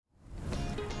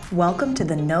Welcome to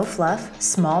the No Fluff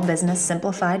Small Business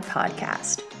Simplified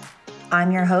podcast. I'm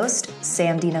your host,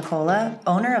 Sam DiNicola,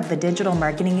 owner of the digital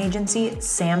marketing agency,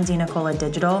 Sam DiNicola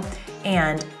Digital,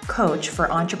 and coach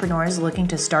for entrepreneurs looking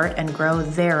to start and grow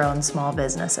their own small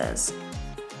businesses.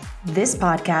 This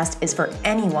podcast is for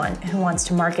anyone who wants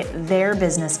to market their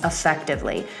business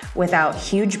effectively without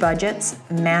huge budgets,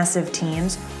 massive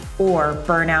teams, or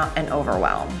burnout and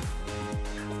overwhelm.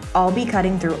 I'll be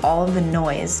cutting through all of the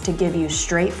noise to give you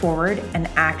straightforward and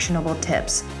actionable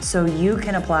tips so you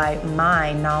can apply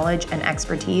my knowledge and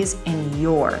expertise in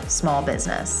your small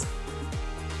business.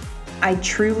 I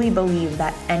truly believe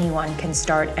that anyone can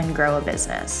start and grow a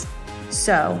business.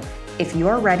 So, if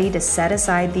you're ready to set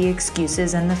aside the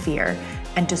excuses and the fear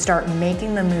and to start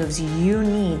making the moves you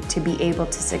need to be able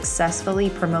to successfully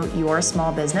promote your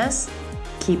small business,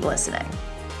 keep listening.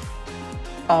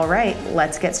 All right,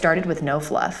 let's get started with no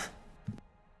fluff.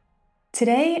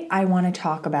 Today, I want to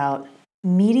talk about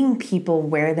meeting people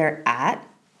where they're at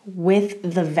with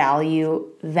the value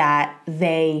that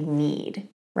they need,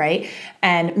 right?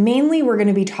 And mainly, we're going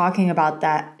to be talking about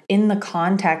that in the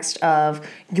context of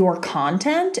your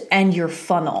content and your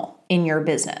funnel in your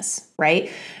business,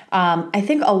 right? I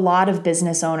think a lot of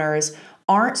business owners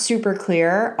aren't super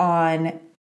clear on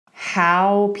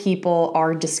how people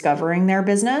are discovering their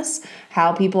business,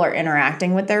 how people are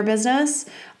interacting with their business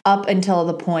up until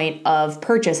the point of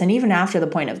purchase and even after the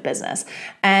point of business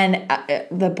and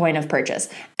the point of purchase.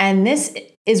 And this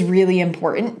is really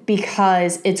important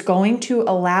because it's going to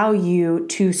allow you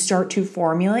to start to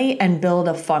formulate and build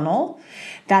a funnel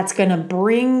that's going to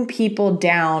bring people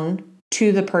down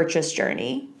to the purchase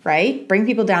journey, right? Bring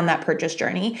people down that purchase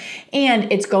journey. And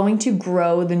it's going to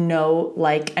grow the know,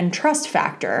 like, and trust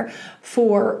factor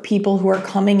for people who are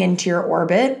coming into your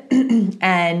orbit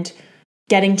and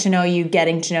getting to know you,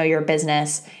 getting to know your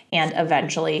business, and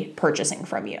eventually purchasing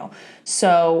from you.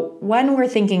 So when we're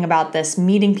thinking about this,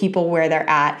 meeting people where they're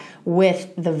at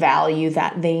with the value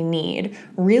that they need,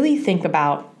 really think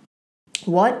about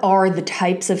what are the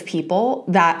types of people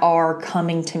that are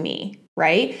coming to me,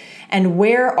 right? And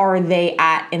where are they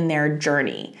at in their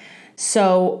journey?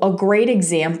 So a great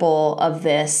example of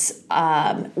this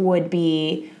would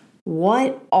be,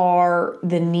 what are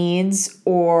the needs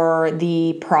or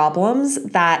the problems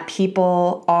that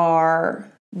people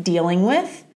are dealing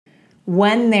with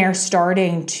when they're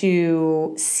starting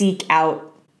to seek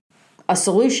out a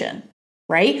solution,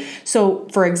 right? So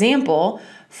for example,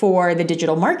 for the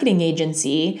digital marketing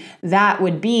agency, that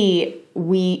would be,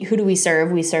 who do we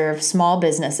serve? We serve small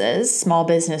businesses, small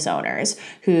business owners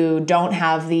who don't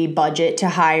have the budget to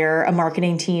hire a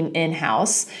marketing team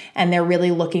in-house, and they're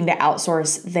really looking to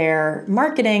outsource their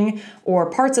marketing or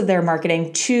parts of their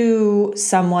marketing to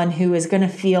someone who is going to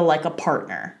feel like a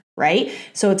partner, right?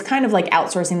 So it's kind of like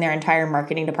outsourcing their entire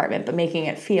marketing department, but making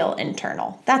it feel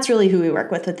internal. That's really who we work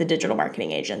with the digital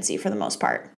marketing agency for the most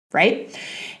part, right?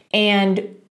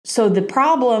 And so the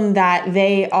problem that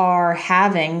they are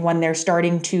having when they're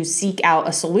starting to seek out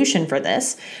a solution for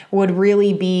this would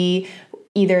really be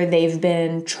either they've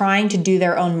been trying to do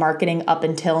their own marketing up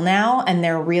until now, and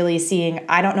they're really seeing,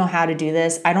 I don't know how to do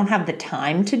this, I don't have the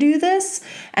time to do this,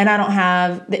 and I don't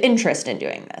have the interest in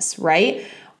doing this, right?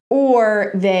 Or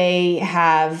they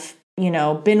have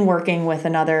been working with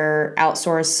another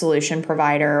outsourced solution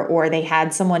provider, or they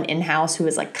had someone in-house who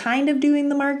is like kind of doing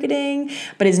the marketing,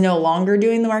 but is no longer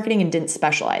doing the marketing and didn't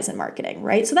specialize in marketing,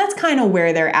 right? So that's kind of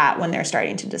where they're at when they're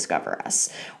starting to discover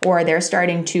us, or they're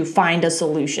starting to find a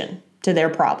solution to their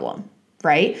problem,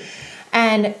 right?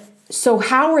 And so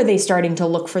how are they starting to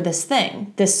look for this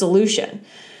thing, this solution?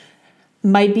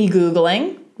 Might be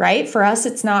Googling, right? For us,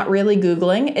 it's not really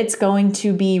Googling. It's going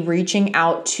to be reaching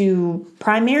out to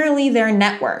primarily their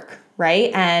network,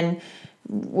 right? And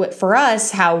for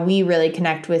us, how we really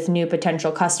connect with new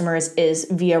potential customers is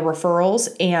via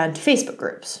referrals and Facebook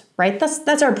groups, right?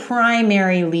 That's our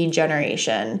primary lead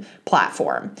generation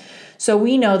platform. So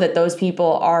we know that those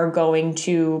people are going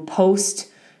to post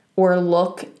or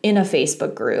look in a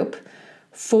Facebook group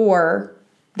for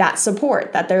that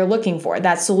support that they're looking for,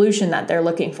 that solution that they're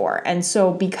looking for. And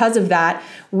so because of that,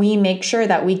 we make sure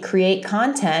that we create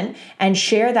content and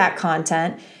share that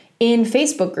content in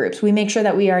Facebook groups. We make sure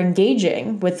that we are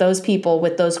engaging with those people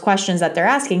with those questions that they're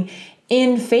asking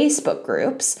in Facebook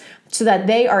groups so that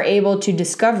they are able to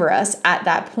discover us at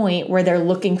that point where they're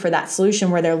looking for that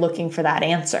solution, where they're looking for that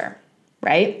answer,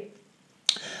 right?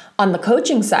 On the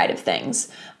coaching side of things,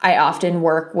 I often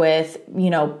work with,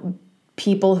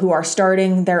 people who are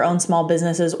starting their own small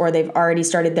businesses, or they've already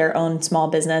started their own small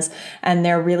business, and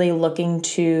they're really looking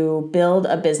to build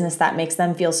a business that makes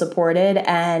them feel supported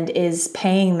and is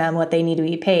paying them what they need to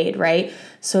be paid, right?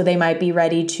 So they might be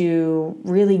ready to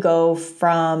really go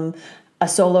from a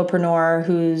solopreneur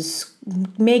who's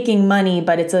making money,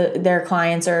 but their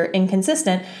clients are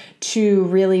inconsistent, to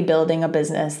really building a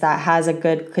business that has a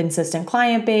good, consistent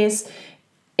client base,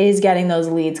 is getting those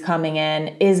leads coming in,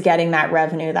 is getting that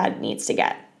revenue that it needs to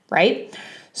get, right?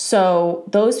 So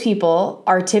those people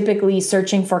are typically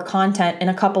searching for content in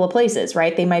a couple of places,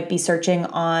 right? They might be searching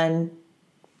on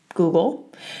Google.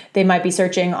 They might be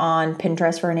searching on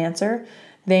Pinterest for an answer.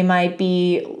 They might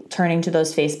be turning to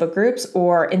those Facebook groups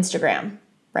or Instagram,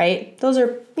 right? Those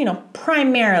are,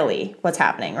 primarily what's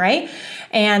happening, right?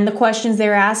 And the questions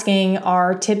they're asking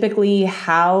are typically,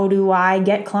 how do I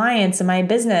get clients in my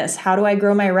business? How do I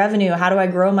grow my revenue? How do I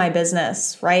grow my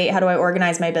business, right? How do I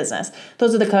organize my business?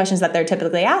 Those are the questions that they're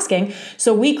typically asking.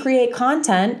 So we create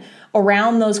content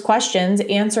around those questions,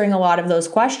 answering a lot of those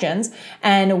questions,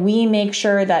 and we make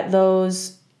sure that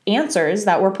those answers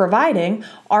that we're providing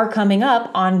are coming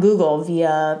up on Google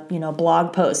via,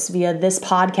 blog posts, via this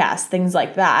podcast, things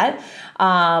like that.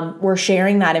 We're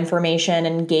sharing that information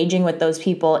and engaging with those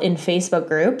people in Facebook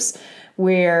groups.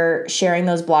 We're sharing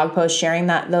those blog posts, sharing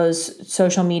those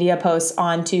social media posts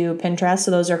onto Pinterest. So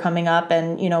those are coming up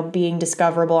and, being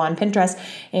discoverable on Pinterest.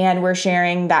 And we're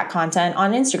sharing that content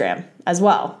on Instagram as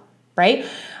well, right?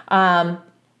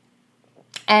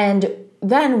 And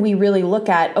then we really look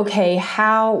at, okay,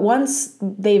 how, once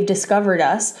they've discovered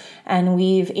us and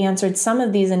we've answered some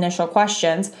of these initial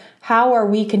questions, how are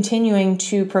we continuing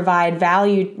to provide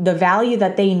value, the value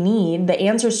that they need, the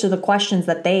answers to the questions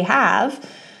that they have,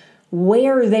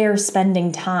 where they're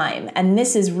spending time? And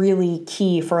this is really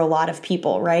key for a lot of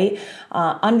people, right?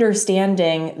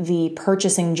 Understanding the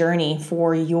purchasing journey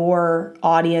for your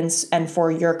audience and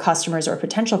for your customers or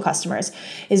potential customers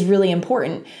is really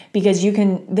important, because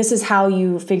this is how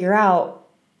you figure out,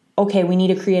 okay, we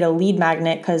need to create a lead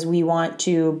magnet because we want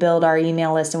to build our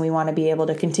email list and we want to be able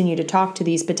to continue to talk to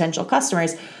these potential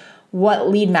customers. What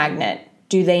lead magnet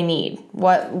do they need?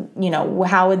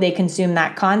 How would they consume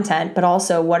that content? But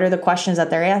also, what are the questions that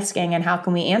they're asking and how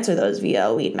can we answer those via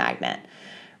a lead magnet,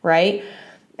 right?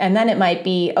 And then it might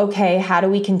be, okay, how do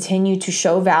we continue to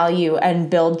show value and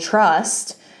build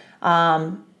trust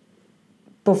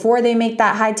before they make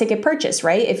that high ticket purchase,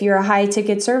 right? If you're a high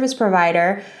ticket service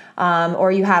provider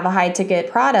or you have a high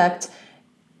ticket product,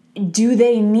 do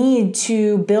they need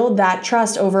to build that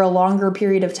trust over a longer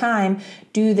period of time?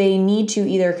 Do they need to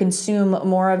either consume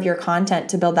more of your content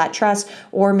to build that trust,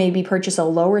 or maybe purchase a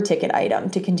lower ticket item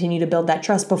to continue to build that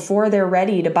trust before they're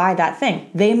ready to buy that thing?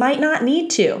 They might not need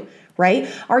to, right?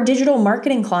 Our digital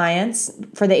marketing clients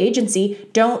for the agency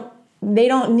don't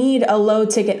need a low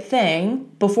ticket thing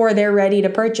before they're ready to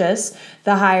purchase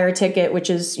the higher ticket, which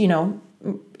is,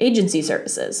 agency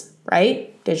services, right?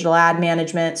 Digital ad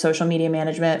management, social media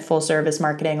management, full service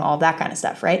marketing, all that kind of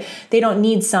stuff, right? They don't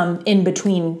need some in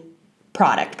between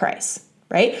product price,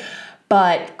 right?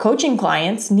 But coaching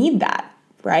clients need that,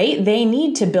 right? They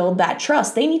need to build that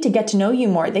trust. They need to get to know you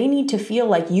more. They need to feel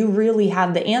like you really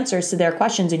have the answers to their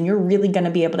questions and you're really going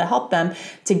to be able to help them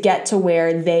to get to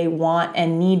where they want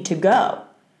and need to go,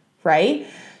 right?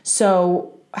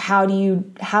 So how do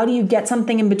you get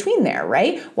something in between there,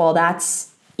 right? Well,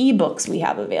 that's ebooks we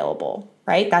have available,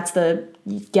 right? That's the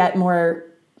Get More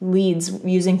Leads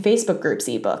Using Facebook Groups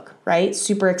ebook, right?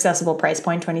 Super accessible price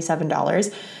point,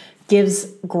 $27, gives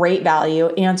great value,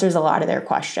 answers a lot of their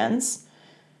questions,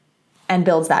 and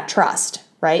builds that trust,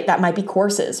 right? That might be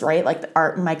courses, right? Like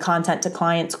my Content to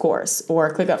Clients course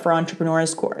or ClickUp for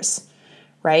Entrepreneurs course,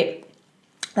 right?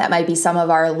 That might be some of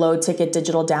our low ticket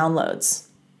digital downloads,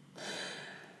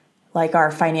 like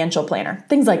our financial planner,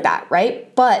 things like that,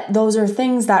 right? But those are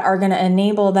things that are going to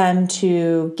enable them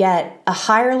to get a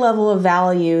higher level of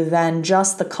value than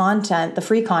just the content, the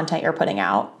free content you're putting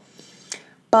out,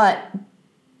 but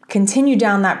continue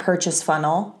down that purchase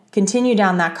funnel, continue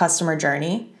down that customer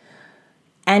journey,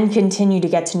 and continue to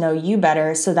get to know you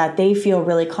better so that they feel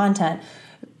really confident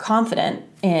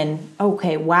in,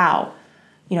 okay, wow,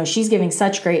 she's giving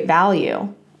such great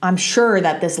value. I'm sure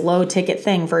that this low ticket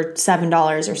thing for $7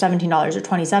 or $17 or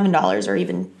 $27 or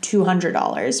even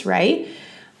 $200, right?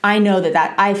 I know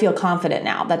that I feel confident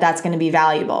now that that's going to be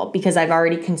valuable because I've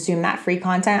already consumed that free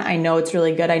content. I know it's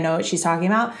really good. I know what she's talking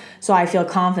about. So I feel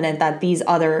confident that these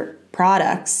other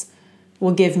products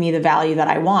will give me the value that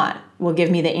I want, will give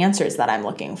me the answers that I'm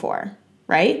looking for,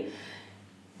 right?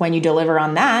 When you deliver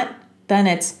on that, then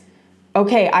it's,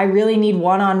 okay, I really need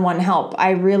one-on-one help.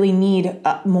 I really need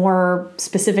more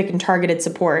specific and targeted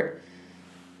support.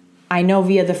 I know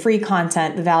via the free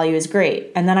content, the value is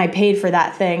great. And then I paid for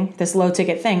that thing, this low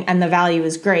ticket thing, and the value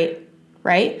is great,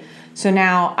 right? So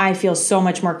now I feel so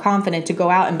much more confident to go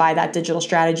out and buy that digital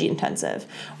strategy intensive,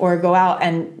 or go out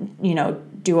and,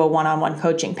 do a one-on-one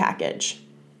coaching package,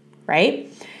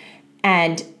 right?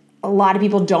 And a lot of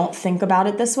people don't think about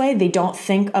it this way. They don't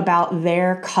think about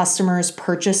their customer's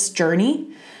purchase journey.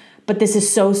 But this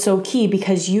is so, so key,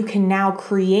 because you can now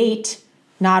create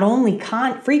not only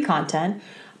free content,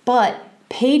 but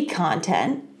paid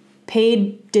content,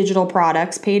 paid digital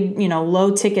products, paid,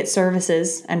 low ticket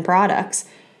services and products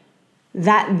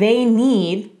that they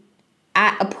need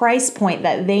at a price point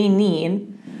that they need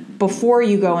before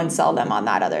you go and sell them on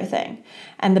that other thing.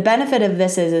 And the benefit of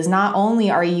this is not only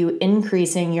are you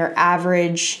increasing your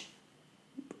average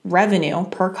revenue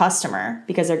per customer,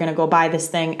 because they're going to go buy this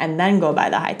thing and then go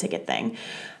buy the high ticket thing,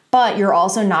 but you're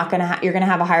also you're going to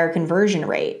have a higher conversion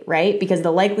rate, right? Because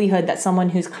the likelihood that someone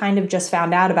who's kind of just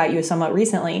found out about you somewhat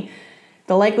recently,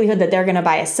 the likelihood that they're going to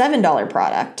buy a $7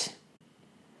 product,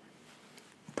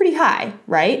 pretty high,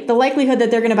 right? The likelihood that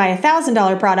they're going to buy a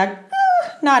 $1,000 product,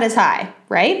 not as high,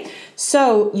 right?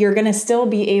 So you're going to still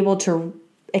be able to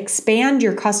expand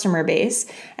your customer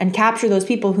base and capture those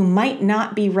people who might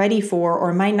not be ready for,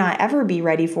 or might not ever be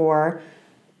ready for,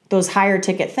 those higher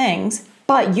ticket things,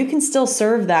 but you can still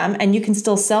serve them and you can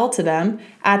still sell to them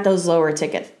at those lower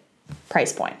ticket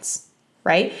price points,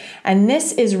 right? And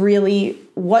this is really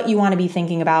what you want to be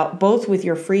thinking about, both with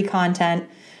your free content,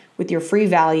 with your free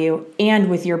value, and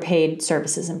with your paid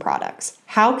services and products.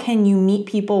 How can you meet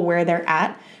people where they're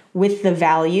at with the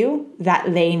value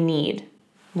that they need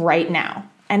right now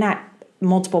and at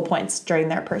multiple points during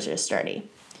their purchase journey?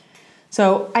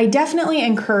 So I definitely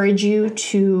encourage you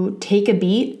to take a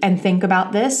beat and think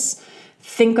about this.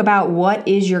 Think about, what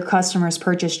is your customer's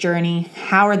purchase journey?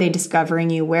 How are they discovering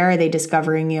you? Where are they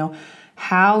discovering you?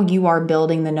 How you are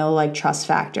building the know, like, trust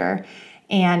factor.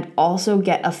 And also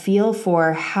get a feel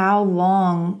for how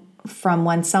long from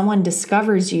when someone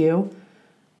discovers you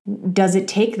does it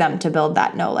take them to build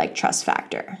that know, like, trust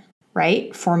factor,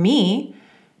 right? For me,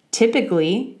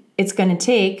 typically it's going to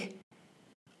take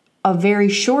a very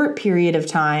short period of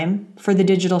time for the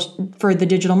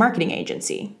digital marketing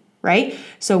agency, right?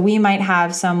 So we might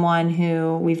have someone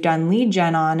who we've done lead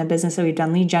gen on, a business that we've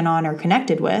done lead gen on or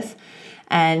connected with,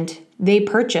 and they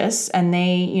purchase and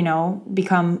they,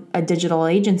 become a digital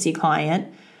agency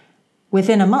client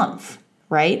within a month,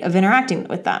 right, of interacting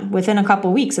with them, within a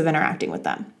couple weeks of interacting with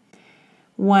them.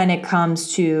 When it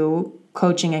comes to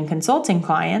coaching and consulting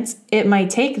clients, it might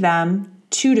take them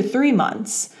 2 to 3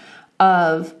 months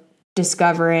of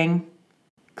discovering,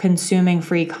 consuming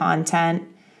free content,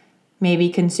 maybe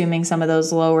consuming some of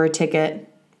those lower ticket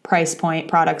price point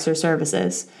products or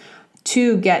services,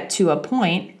 to get to a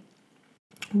point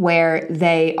where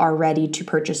they are ready to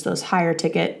purchase those higher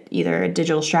ticket, either a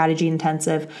digital strategy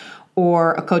intensive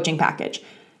or a coaching package.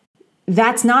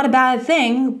 That's not a bad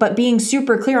thing, but being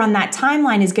super clear on that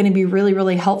timeline is going to be really,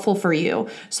 really helpful for you,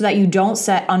 so that you don't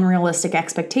set unrealistic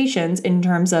expectations in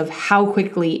terms of how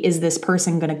quickly is this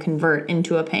person going to convert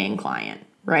into a paying client,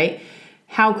 right?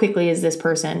 How quickly is this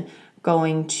person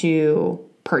going to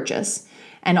purchase?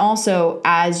 And also,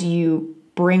 as you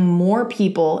bring more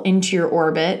people into your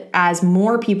orbit, as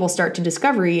more people start to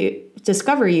discover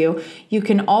you, you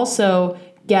can also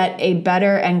get a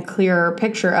better and clearer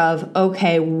picture of,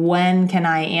 okay, when can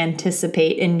I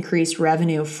anticipate increased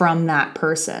revenue from that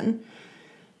person?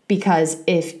 Because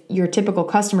if your typical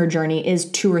customer journey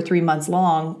is 2 or 3 months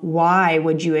long, why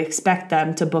would you expect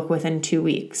them to book within 2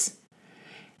 weeks?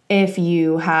 If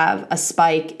you have a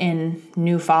spike in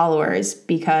new followers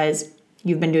because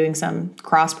you've been doing some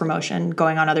cross promotion,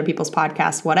 going on other people's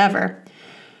podcasts, whatever,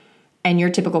 and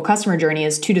your typical customer journey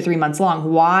is 2 to 3 months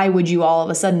long, why would you all of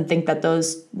a sudden think that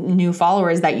those new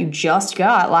followers that you just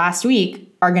got last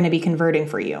week are going to be converting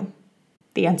for you?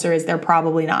 The answer is they're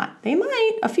probably not. They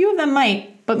might, a few of them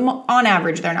might, but on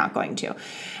average, they're not going to.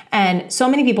 And so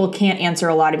many people can't answer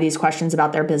a lot of these questions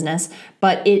about their business,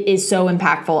 but it is so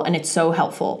impactful and it's so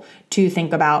helpful to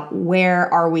think about,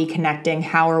 where are we connecting?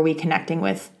 How are we connecting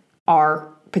with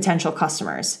our potential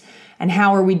customers? And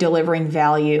how are we delivering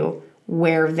value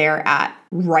where they're at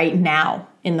right now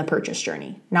in the purchase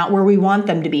journey? Not where we want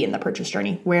them to be in the purchase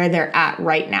journey, where they're at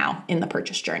right now in the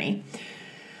purchase journey.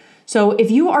 So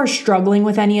if you are struggling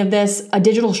with any of this, a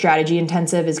digital strategy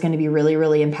intensive is going to be really,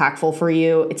 really impactful for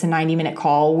you. It's a 90-minute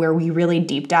call where we really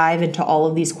deep dive into all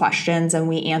of these questions and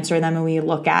we answer them, and we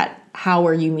look at, how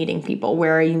are you meeting people?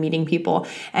 Where are you meeting people?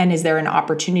 And is there an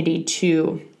opportunity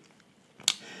to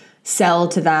sell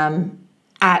to them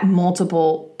at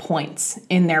multiple points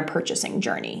in their purchasing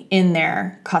journey, in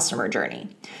their customer journey.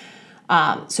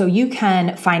 So you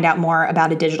can find out more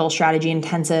about a digital strategy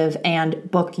intensive and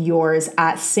book yours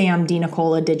at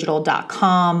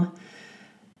samdnicoladigital.com.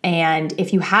 And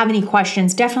if you have any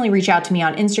questions, definitely reach out to me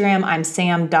on Instagram. I'm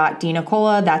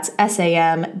sam.dnicola. That's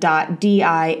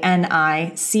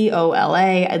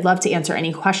sam.dinicola. I'd love to answer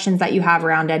any questions that you have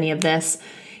around any of this.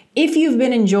 If you've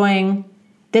been enjoying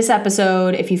this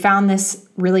episode, if you found this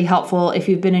really helpful, if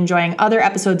you've been enjoying other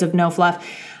episodes of No Fluff,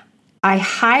 I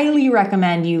highly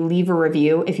recommend you leave a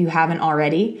review if you haven't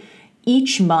already.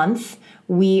 Each month,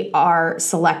 we are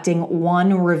selecting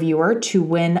one reviewer to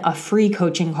win a free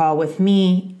coaching call with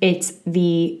me. It's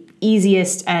the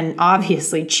easiest and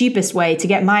obviously cheapest way to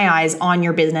get my eyes on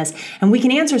your business. And we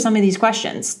can answer some of these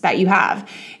questions that you have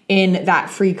in that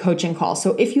free coaching call.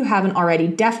 So if you haven't already,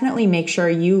 definitely make sure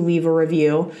you leave a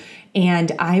review.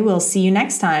 And I will see you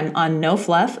next time on No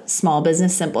Fluff, Small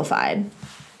Business Simplified.